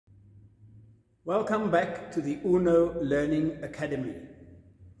Welcome back to the UNO Learning Academy.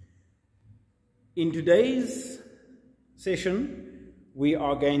 In today's session, we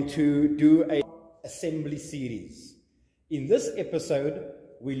are going to do an assembly series. In this episode,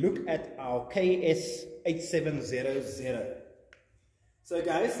 we look at our KS 8700. So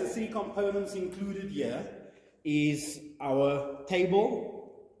guys, the three components included here is our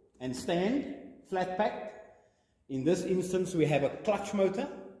table and stand, flat packed. In this instance, we have a clutch motor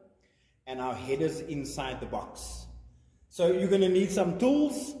and our headers inside the box. So you're going to need some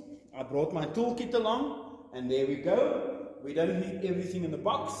tools. I brought my toolkit along, and there we go. We don't need everything in the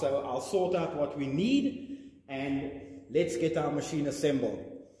box, so I'll sort out what we need and let's get our machine assembled.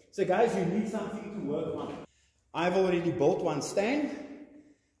 So guys, you need something to work on. I've already built one stand.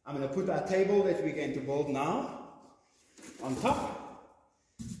 I'm going to put our table that we're going to build now on top.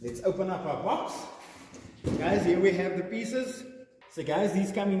 Let's open up our box. Guys, here we have the pieces. So guys,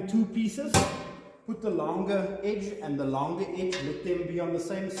 these come in two pieces. Put the longer edge and the longer edge, let them be on the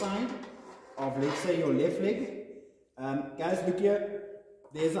same side of, let's say, your left leg. Guys, look here.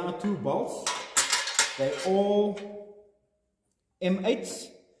 There's our two bolts. They're all M8s.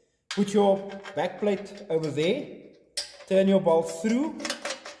 Put your back plate over there. Turn your bolts through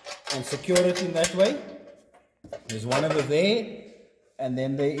and secure it in that way. There's one over there, and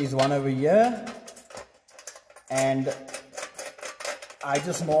then there is one over here. And I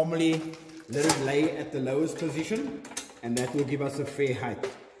just normally let it lay at the lowest position, and that will give us a fair height.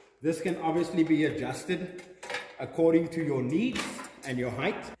 This can obviously be adjusted according to your needs and your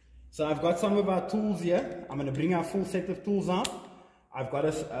height. So I've got some of our tools here. I'm going to bring our full set of tools out. I've got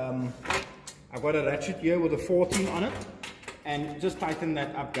a ratchet here with a 14 on it, and just tighten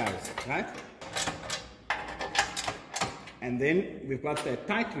that up, guys, right? And then we've got that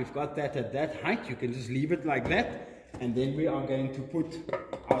tight, we've got that at that height. You can just leave it like that. And then we are going to put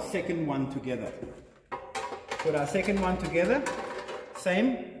our second one together. Put our second one together.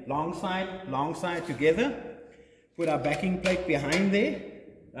 Same, long side together. Put our backing plate behind there,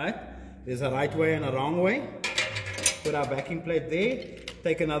 right? There's a right way and a wrong way. Put our backing plate there.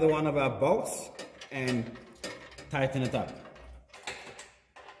 Take another one of our bolts and tighten it up.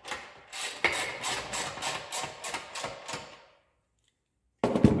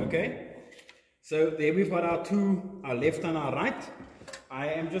 Okay? So there we've got our two, our left and our right. I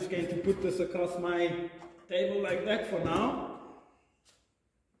am just going to put this across my table like that for now.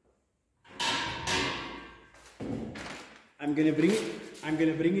 I'm going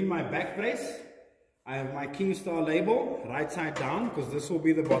to bring in my back brace. I have my Kingstar label right side down, because this will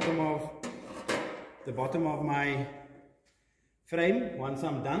be the bottom of my frame once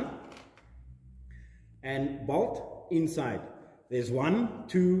I'm done. And bolt inside. There's 1,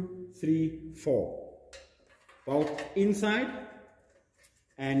 2, 3, 4. Bolt inside,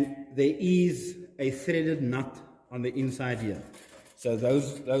 and there is a threaded nut on the inside here. So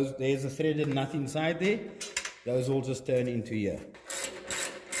there's a threaded nut inside there. Those will just turn into here.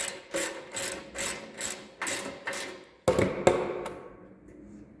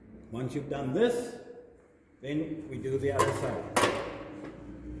 Once you've done this, then we do the other side.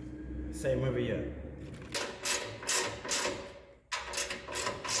 Same over here.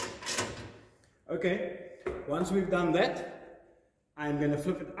 Okay, once we've done that, I'm going to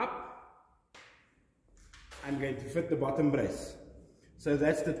flip it up. I'm going to fit the bottom brace. So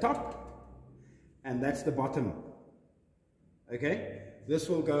that's the top and that's the bottom. Okay, this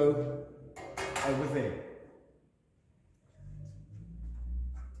will go over there.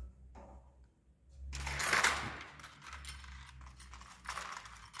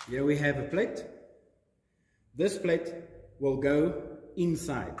 Here we have a plate. This plate will go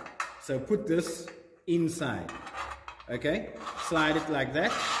inside. So put this inside, okay? Slide it like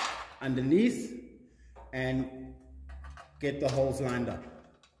that, underneath, and get the holes lined up.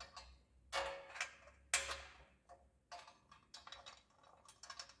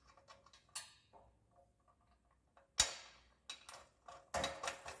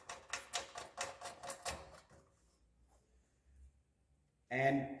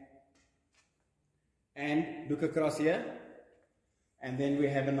 And look across here. And then we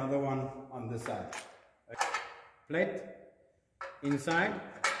have another one on this side. Okay. Plate, inside,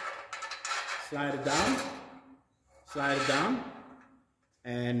 slide it down,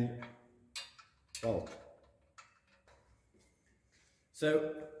 and bolt.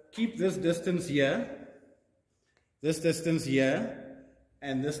 So keep this distance here,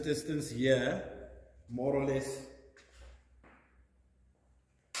 and this distance here, more or less.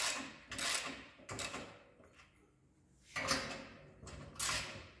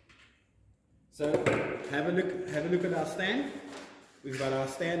 So have a look at our stand. We've got our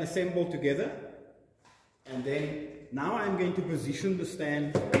stand assembled together. And then now I'm going to position the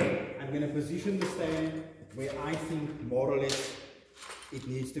stand. I'm going to position the stand where I think more or less it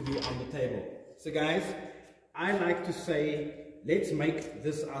needs to be on the table. So guys, I like to say, let's make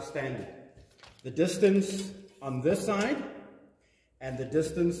this our standard. The distance on this side and the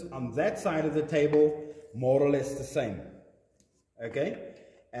distance on that side of the table, more or less the same. Okay?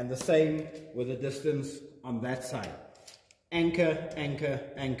 And the same with the distance on that side. Anchor, anchor,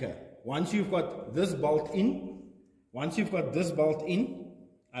 anchor. Once you've got this bolt in,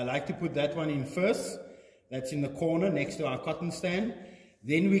 I like to put that one in first. That's in the corner next to our cotton stand.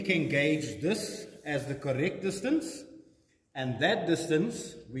 Then we can gauge this as the correct distance, and that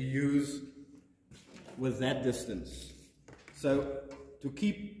distance we use with that distance. So to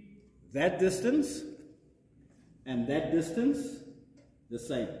keep that distance and that distance the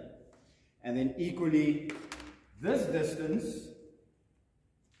same, and then equally this distance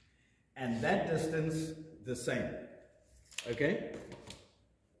and that distance the same. Okay?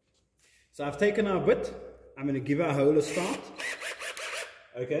 So I've taken our bit, I'm going to give our hole a start.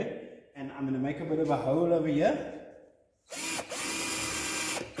 Okay? And I'm going to make a bit of a hole over here.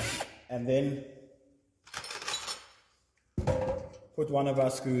 And then put one of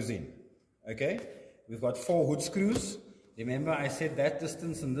our screws in. Okay? We've got 4 hood screws. Remember I said that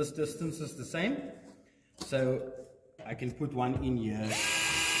distance and this distance is the same. So I can put one in here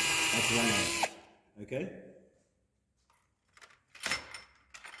at one end. Okay?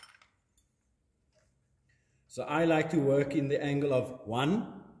 So I like to work in the angle of 1,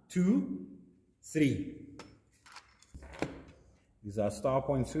 2, 3. Use our star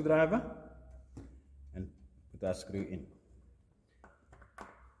point screwdriver and put our screw in.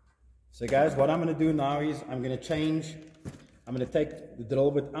 So guys, what I'm going to do now is I'm going to take the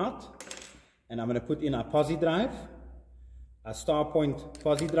drill bit out and I'm going to put in our posi drive, our star point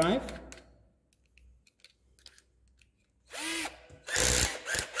posi drive.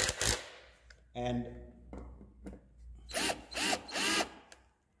 And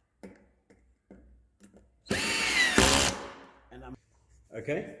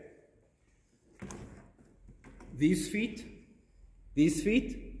okay, these feet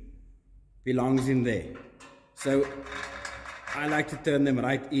belongs in there. So I like to turn them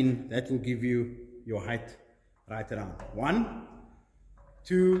right in. That will give you your height right around. 1,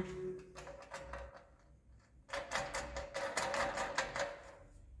 2,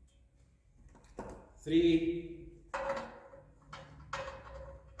 3,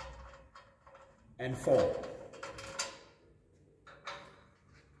 and 4.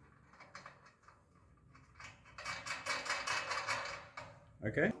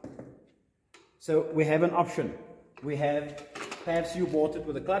 Okay, so we have an option. We have, perhaps you bought it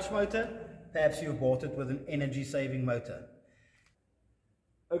with a clutch motor, perhaps you bought it with an energy saving motor.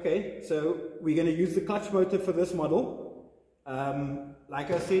 Okay, so we're going to use the clutch motor for this model.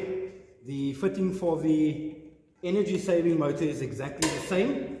 Like I said, the fitting for the energy saving motor is exactly the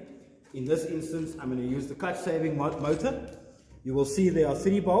same. In this instance, I'm going to use the clutch saving motor. You will see there are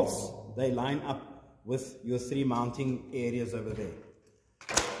 3 bolts. They line up with your 3 mounting areas over there.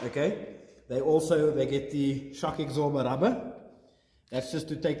 Okay, they get the shock absorber rubber. That's just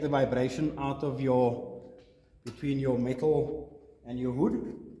to take the vibration out of between your metal and your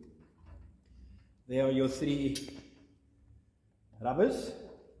hood. There are your 3 rubbers.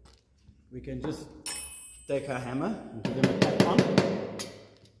 We can just take our hammer and give them a tap on.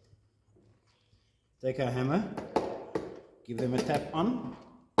 Take our hammer, give them a tap on.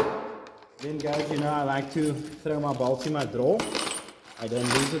 Then guys, you know I like to throw my bolts in my drawer. I don't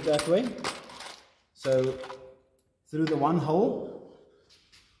lose it that way. So through the one hole,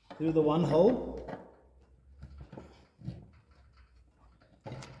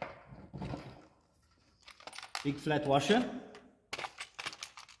 big flat washer,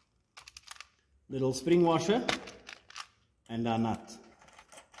 little spring washer, and our nut.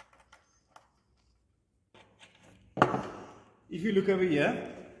 If you look over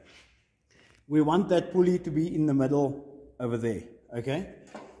here, we want that pulley to be in the middle over there. Okay,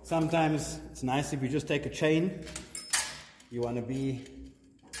 sometimes it's nice if you just take a chain. You want to be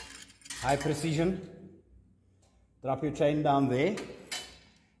high precision. Drop your chain down there,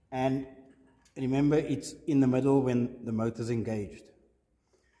 and remember it's in the middle when the motor's engaged.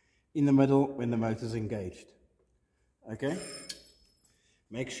 In the middle when the motor's engaged. Okay,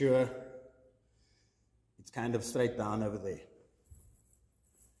 make sure it's kind of straight down over there.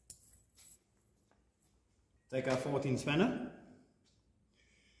 Take our 14 spanner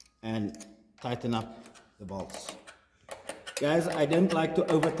and tighten up the bolts. Guys, I don't like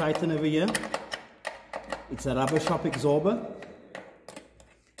to over tighten over here. It's a rubber shock absorber.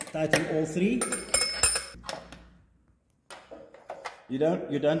 Tighten all 3. You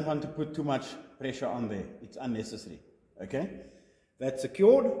don't want to put too much pressure on there. It's unnecessary. Okay? That's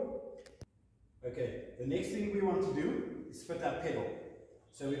secured. Okay, the next thing we want to do is fit our pedal.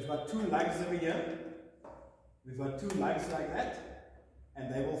 So we've got two lugs over here. We've got two lugs like that,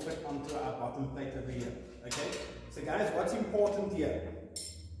 and they will fit onto our bottom plate over here. Okay? So guys, what's important here?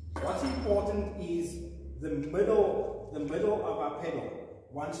 What's important is the middle of our pedal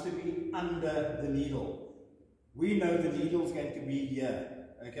wants to be under the needle. We know the needle is going to be here.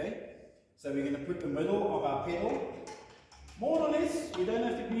 Okay? So we're going to put the middle of our pedal, more or less. You don't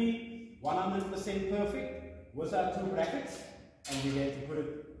have to be 100% perfect with our two brackets, and we're going to put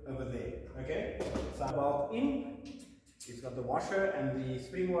it over there. Okay? So our bolt in, it's got the washer and the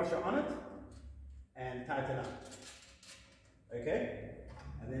spring washer on it, and tighten up. Okay?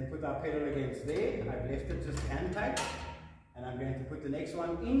 And then put our pedal against there. I've left it just hand tight, and I'm going to put the next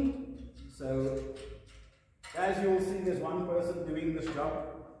one in. So as you will see, there's one person doing this job.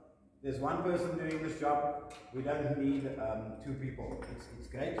 There's one person doing this job. We don't need two people. It's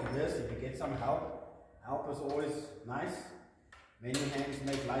great to this. If you get some help, help is always nice. Many hands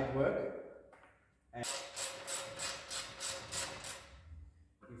make light work. And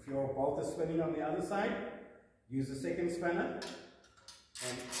if your bolt is spinning on the other side, use the second spanner,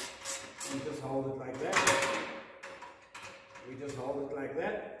 and we just hold it like that. We just hold it like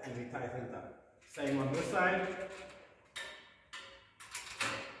that, and we tighten it up. Same on this side.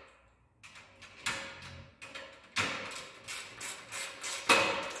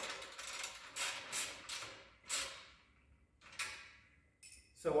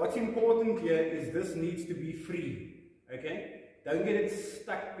 So what's important here is this needs to be free, okay? Don't get it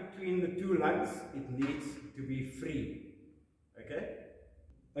stuck between the two lugs. It needs to be free, okay?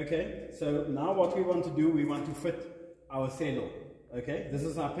 Okay, so now what we want to do, we want to fit our saddle, okay? This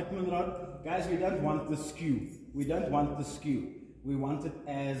is our pitman rod. Guys, we don't want the skew. We don't want the skew. We want it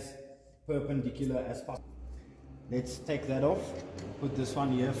as perpendicular as possible. Let's take that off. Put this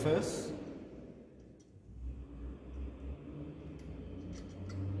one here first.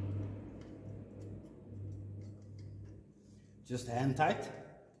 Just hand tight.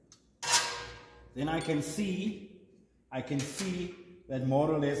 Then I can see that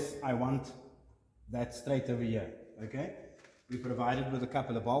more or less I want that straight over here. Okay? We provided with a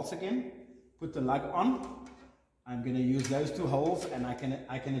couple of bolts again. Put the lug on. I'm going to use those two holes, and I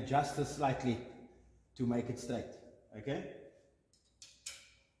can adjust this slightly to make it straight. Okay?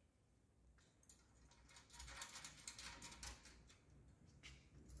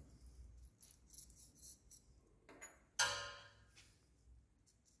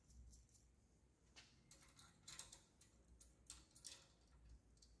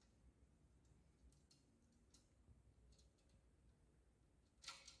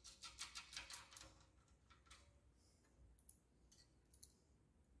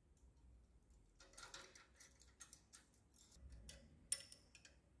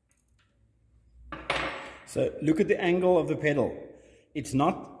 So look at the angle of the pedal. It's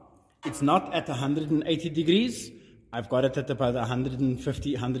not at 180 degrees. I've got it at about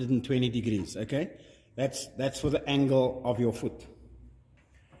 150, 120 degrees, okay? That's for the angle of your foot.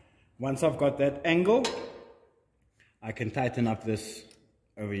 Once I've got that angle, I can tighten up this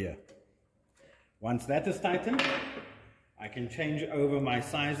over here. Once that is tightened, I can change over my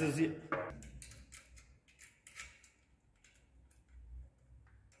sizes here.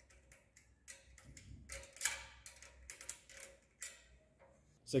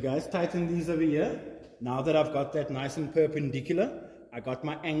 So guys, tighten these over here. Now that I've got that nice and perpendicular, I got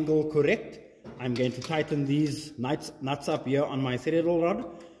my angle correct, I'm going to tighten these nuts up here on my saddle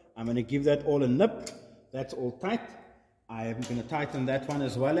rod. I'm going to give that all a nip. That's all tight. I'm going to tighten that one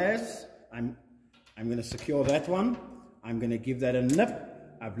as well as I'm going to secure that one. I'm going to give that a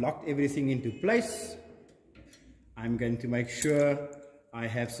nip. I've locked everything into place. I'm going to make sure I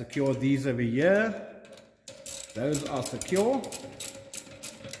have secured these over here. Those are secure.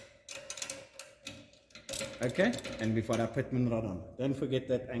 Okay, and we've got our pitman rod on. Don't forget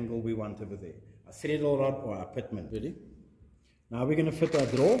that angle we want over there. A saddle rod or our pitman. Ready? Now we're going to fit our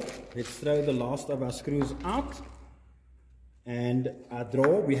draw. Let's throw the last of our screws out. And our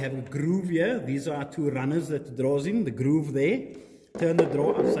draw, we have a groove here. These are our two runners that draws in. The groove there. Turn the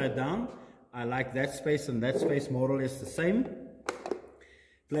draw upside down. I like that space and that space more or less the same.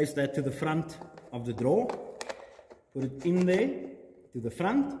 Place that to the front of the draw. Put it in there to the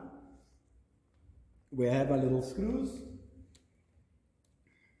front. We have our little screws.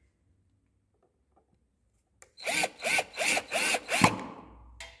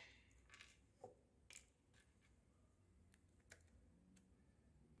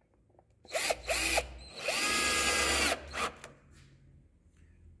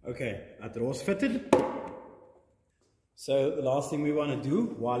 Okay, our drawer's fitted. So the last thing we want to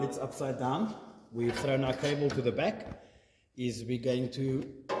do while it's upside down, we've thrown our cable to the back, is we're going to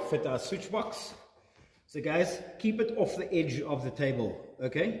fit our switch box. So guys, keep it off the edge of the table,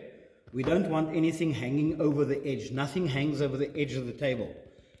 okay? We don't want anything hanging over the edge. Nothing hangs over the edge of the table.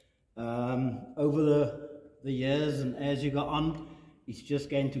 Over the years and as you go on, it's just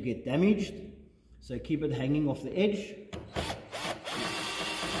going to get damaged. So keep it hanging off the edge.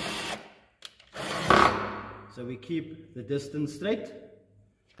 So we keep the distance straight,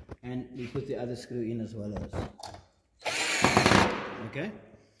 and we put the other screw in as well as. Okay,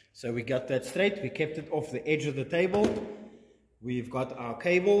 so we got that straight, we kept it off the edge of the table. We've got our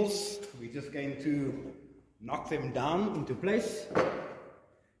cables, we're just going to knock them down into place.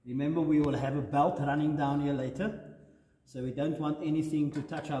 Remember, we will have a belt running down here later, so we don't want anything to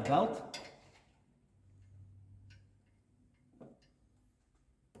touch our belt.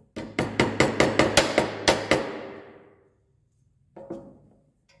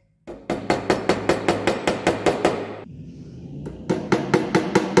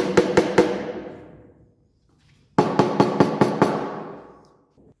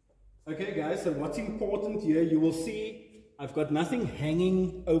 Okay guys, so what's important here, you will see I've got nothing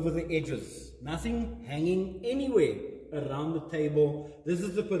hanging over the edges, nothing hanging anywhere around the table. This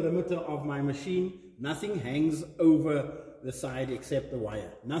is the perimeter of my machine. Nothing hangs over the side except the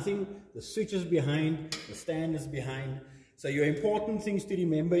wire. Nothing, the switch is behind, the stand is behind. So your important things to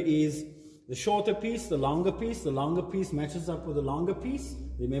remember is the shorter piece, the longer piece. The longer piece matches up with the longer piece.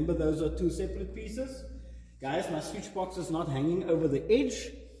 Remember, those are two separate pieces. Guys, my switch box is not hanging over the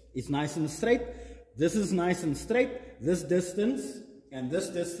edge. It's nice and straight. This is nice and straight. This distance and this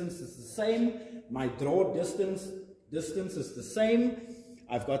distance is the same. My draw distance is the same.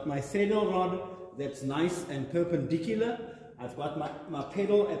 I've got my threadle rod that's nice and perpendicular. I've got my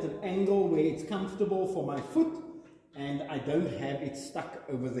pedal at an angle where it's comfortable for my foot, and I don't have it stuck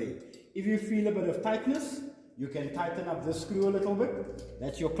over there. If you feel a bit of tightness, you can tighten up this screw a little bit.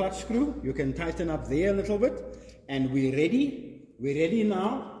 That's your clutch screw. You can tighten up there a little bit, and we're ready. We're ready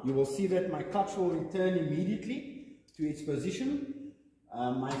now. You will see that my clutch will return immediately to its position.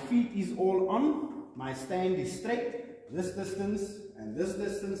 My feet is all on. My stand is straight. This distance and this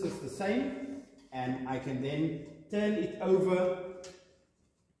distance is the same. And I can then turn it over.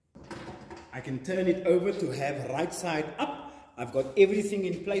 I can turn it over to have right side up. I've got everything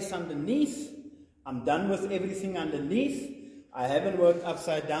in place underneath. I'm done with everything underneath. I haven't worked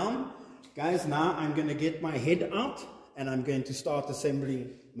upside down. Guys, now I'm going to get my head out. And I'm going to start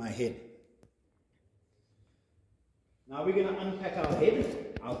assembling my head. Now we're going to unpack our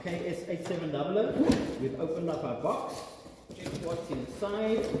head, our KS8700. We've opened up our box, check what's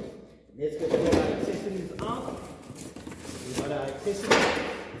inside. Let's get all our accessories out. We've got our accessories,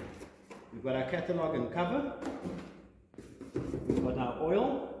 we've got our catalog and cover, we've got our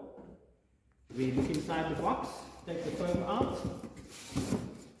oil. We look inside the box, take the foam out.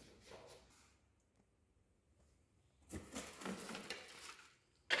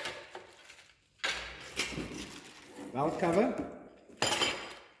 Belt cover,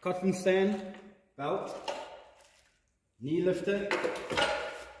 cotton stand, belt, knee lifter,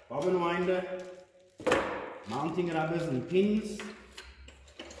 bobbin winder, mounting rubbers and pins,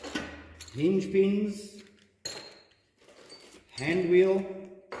 hinge pins, hand wheel,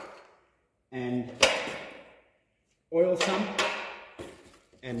 and oil sump,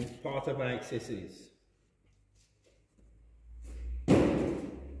 and part of our accessories.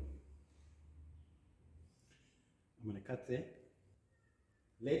 I'm going to cut there.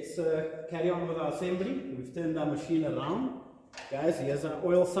 Let's carry on with our assembly. We've turned our machine around. Guys, here's our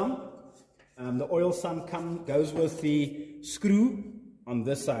oil sump. The oil sump goes with the screw on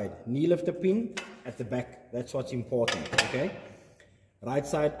this side. Knee lifter pin at the back. That's what's important, okay? Right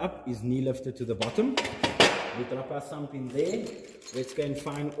side up is knee lifter to the bottom. We drop our sump in there. Let's go and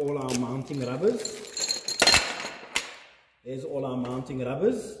find all our mounting rubbers. There's all our mounting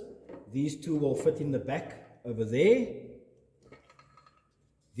rubbers. These two will fit in the back over there.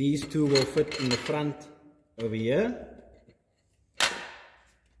 These two will fit in the front over here.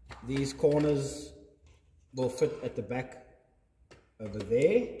 These corners will fit at the back over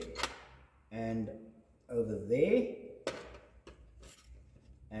there and over there.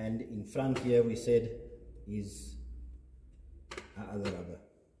 And in front here we said is our other rubber.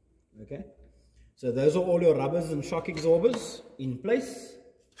 Okay, so those are all your rubbers and shock absorbers in place.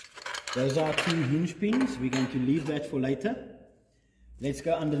 Those are two hinge pins. We're going to leave that for later. Let's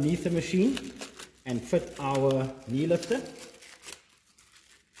go underneath the machine and fit our knee lifter.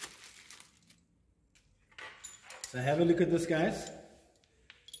 So have a look at this, guys.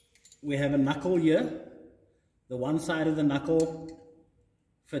 we have a knuckle here. The one side of the knuckle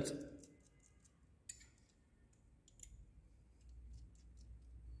fits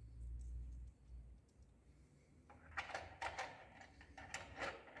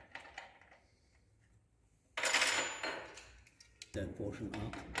that portion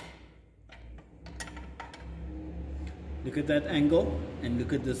out. Look at that angle and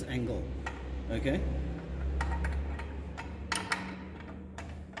look at this angle, okay?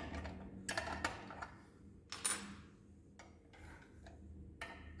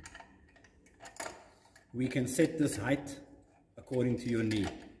 We can set this height according to your knee,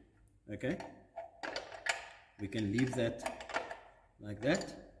 okay? We can leave that like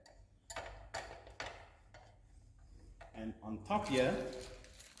that. And on top here,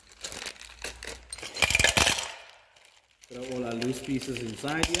 throw all our loose pieces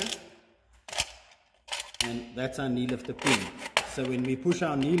inside here. And that's our knee lifter pin. So when we push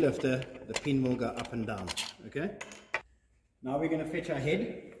our knee lifter, the pin will go up and down, okay? Now we're going to fetch our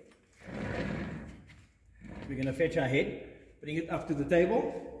head. We're going to fetch our head, bring it up to the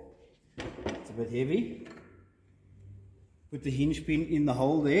table. It's a bit heavy. Put the hinge pin in the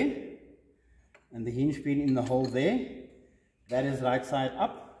hole there, and the hinge pin in the hole there. That is right side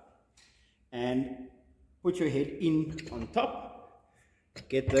up. And put your head in on top.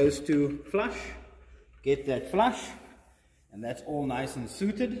 Get those two flush. Get that flush. And that's all nice and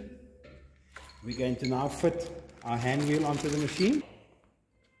suited. We're going to now fit our hand wheel onto the machine.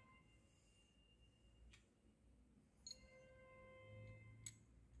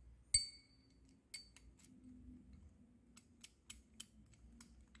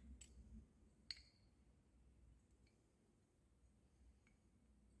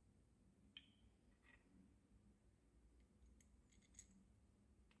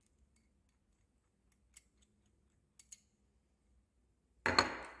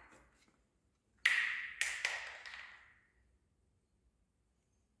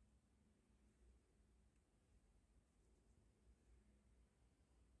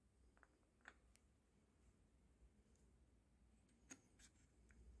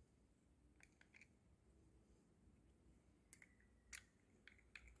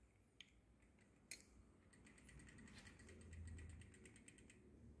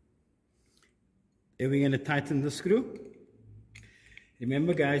 Then we're going to tighten the screw.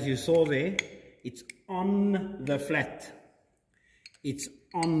 Remember guys, you saw there, it's on the flat. It's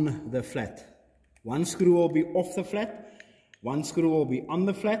on the flat. One screw will be off the flat, one screw will be on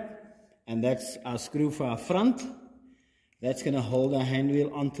the flat, and that's our screw for our front. That's going to hold our hand wheel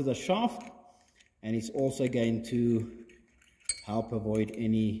onto the shaft, and it's also going to help avoid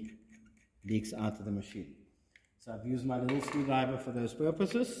any leaks out of the machine. So I've used my little screwdriver for those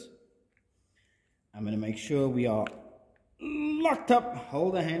purposes. I'm going to make sure we are locked up.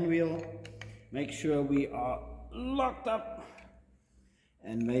 Hold the hand wheel. Make sure we are locked up.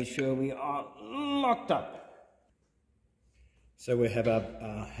 And make sure we are locked up. So we have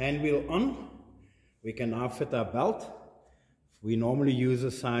our hand wheel on. We can now fit our belt. We normally use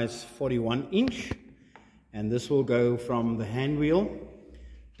a size 41 inch. And this will go from the hand wheel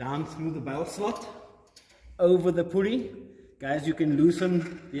down through the belt slot, over the pulley. Guys, you can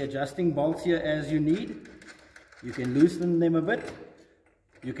loosen the adjusting bolts here as you need. You can loosen them a bit.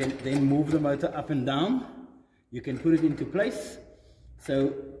 You can then move the motor up and down. You can put it into place.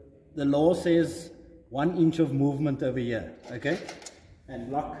 So the law says 1 inch of movement over here, okay?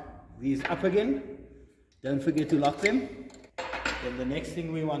 And lock these up again. Don't forget to lock them. Then the next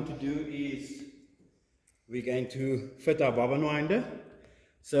thing we want to do is we're going to fit our bobbin winder.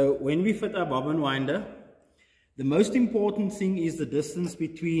 So when we fit our bobbin winder, the most important thing is the distance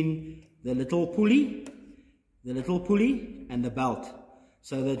between the little pulley and the belt,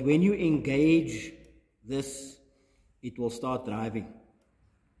 so that when you engage this, it will start driving.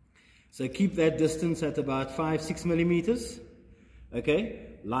 So keep that distance at about 5-6 millimeters.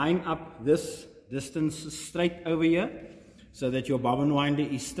 Okay, line up this distance straight over here, so that your bobbin winder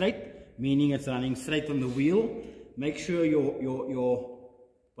is straight, meaning it's running straight on the wheel. Make sure your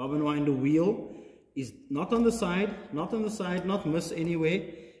bobbin winder wheel is not on the side, not miss anywhere,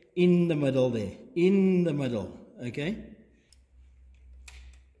 in the middle there, in the middle, okay?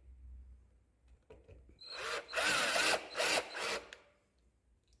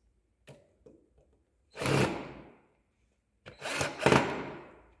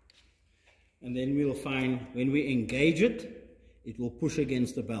 And then we'll find when we engage it, it will push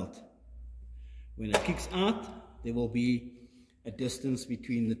against the belt. When it kicks out, there will be a distance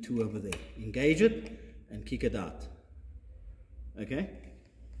between the two over there. Engage it and kick it out. Okay?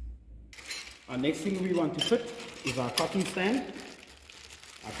 Our next thing we want to fit is our cotton stand.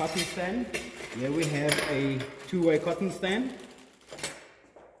 our cotton stand. Here we have a two-way cotton stand.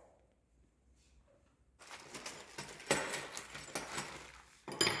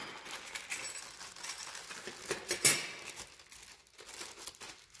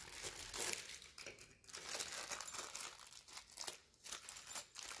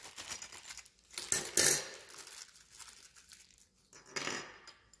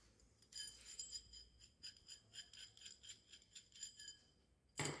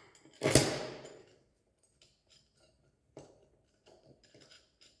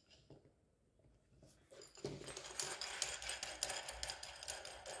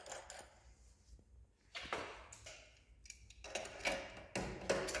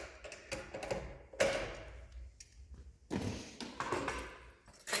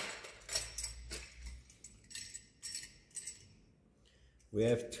 We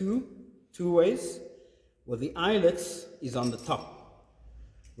have two ways. Where the eyelets is on the top.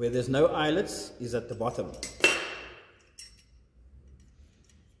 Where there's no eyelets is at the bottom.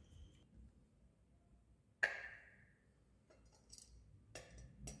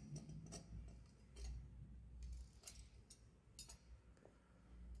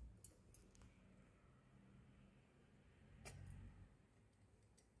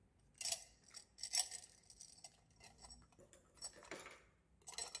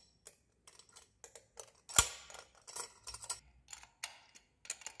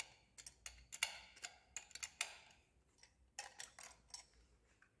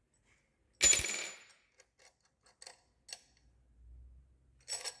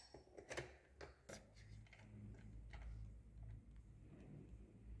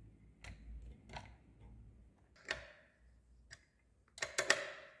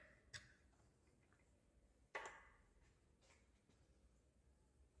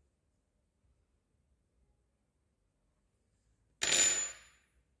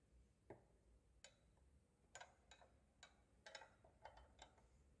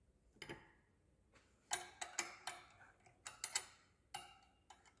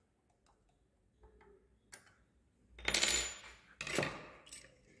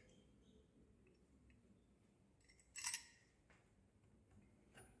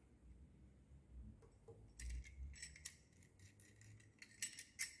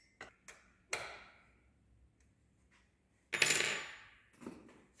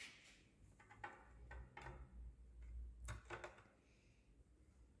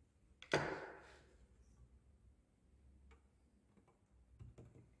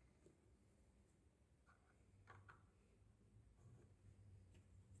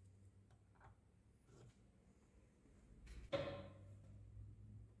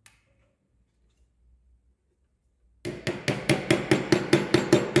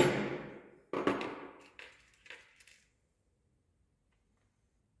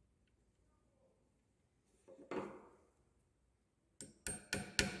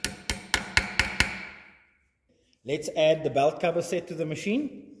 Let's add the belt cover set to the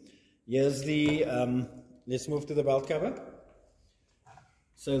machine. Here's the, let's move to the belt cover.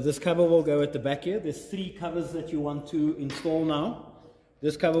 So this cover will go at the back here. There's three covers that you want to install now.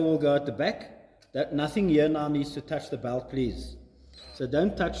 This cover will go at the back. Nothing here now needs to touch the belt, please. So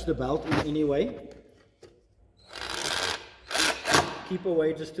don't touch the belt in any way. Keep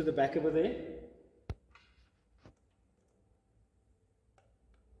away just to the back over there.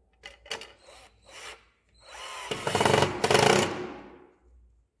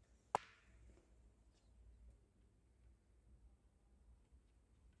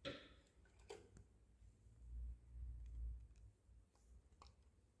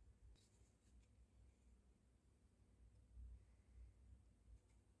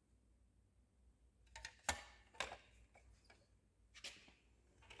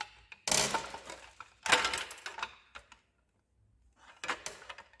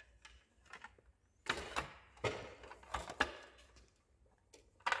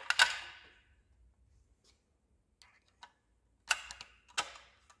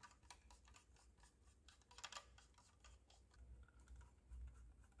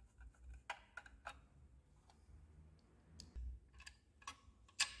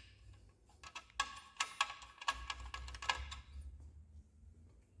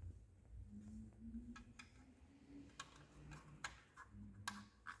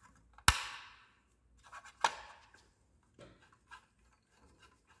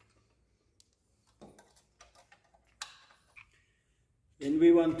 Then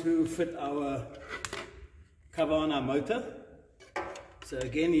we want to fit our cover on our motor. So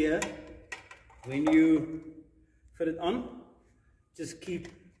again here, when you fit it on, just keep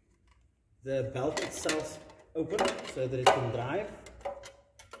the belt itself open so that it can drive.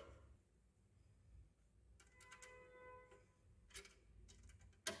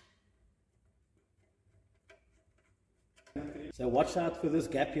 So watch out for this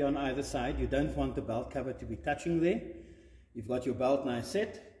gap here on either side. You don't want the belt cover to be touching there. You've got your belt now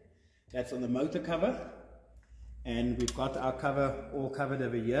set. That's on the motor cover. And we've got our cover all covered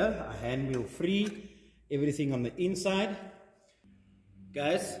over here. Our hand wheel free. Everything on the inside.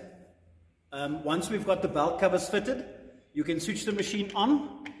 Guys, once we've got the belt covers fitted, you can switch the machine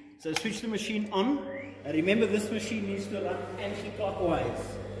on. So switch the machine on. And remember, this machine needs to run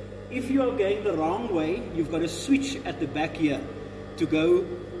anti-clockwise. If you are going the wrong way, you've got to switch at the back here to go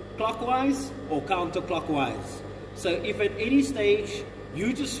clockwise or counterclockwise. So if at any stage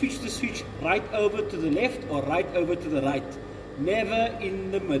you just switch the switch right over to the left or right over to the right, never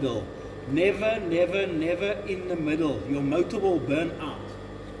in the middle. Never, never, never in the middle. Your motor will burn out.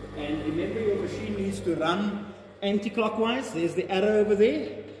 And remember, your machine needs to run anti-clockwise. There's the arrow over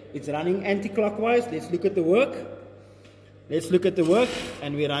there. It's running anti-clockwise. Let's look at the work. Let's look at the work,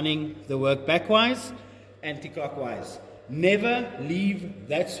 and we're running the work backwise, anti-clockwise. Never leave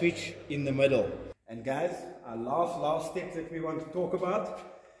that switch in the middle. And guys, our last step that we want to talk about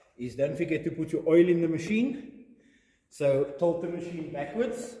is don't forget to put your oil in the machine. So tilt the machine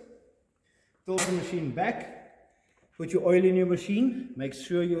backwards, tilt the machine back, put your oil in your machine, make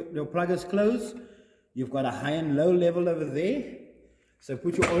sure your plug is closed. You've got a high and low level over there. So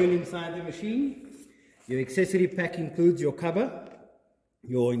put your oil inside the machine. Your accessory pack includes your cover,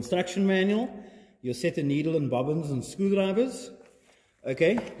 your instruction manual, your set of needle and bobbins and screwdrivers.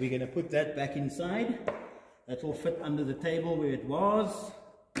 Okay, we're going to put that back inside. That will fit under the table where it was.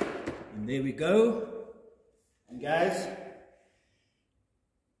 And there we go. And guys,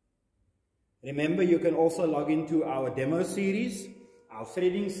 remember, you can also log into our demo series, our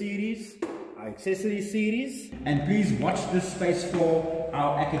threading series, our accessory series, and please watch this space for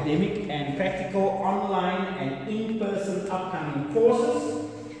our academic and practical online and in-person upcoming courses.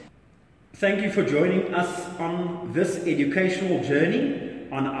 Thank you for joining us on this educational journey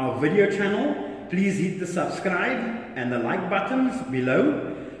on our video channel. Please hit the subscribe and the like buttons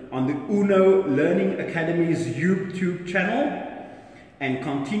below on the UNO Learning Academy's YouTube channel, and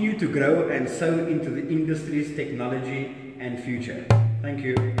continue to grow and sow into the industry's technology and future. Thank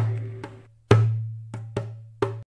you.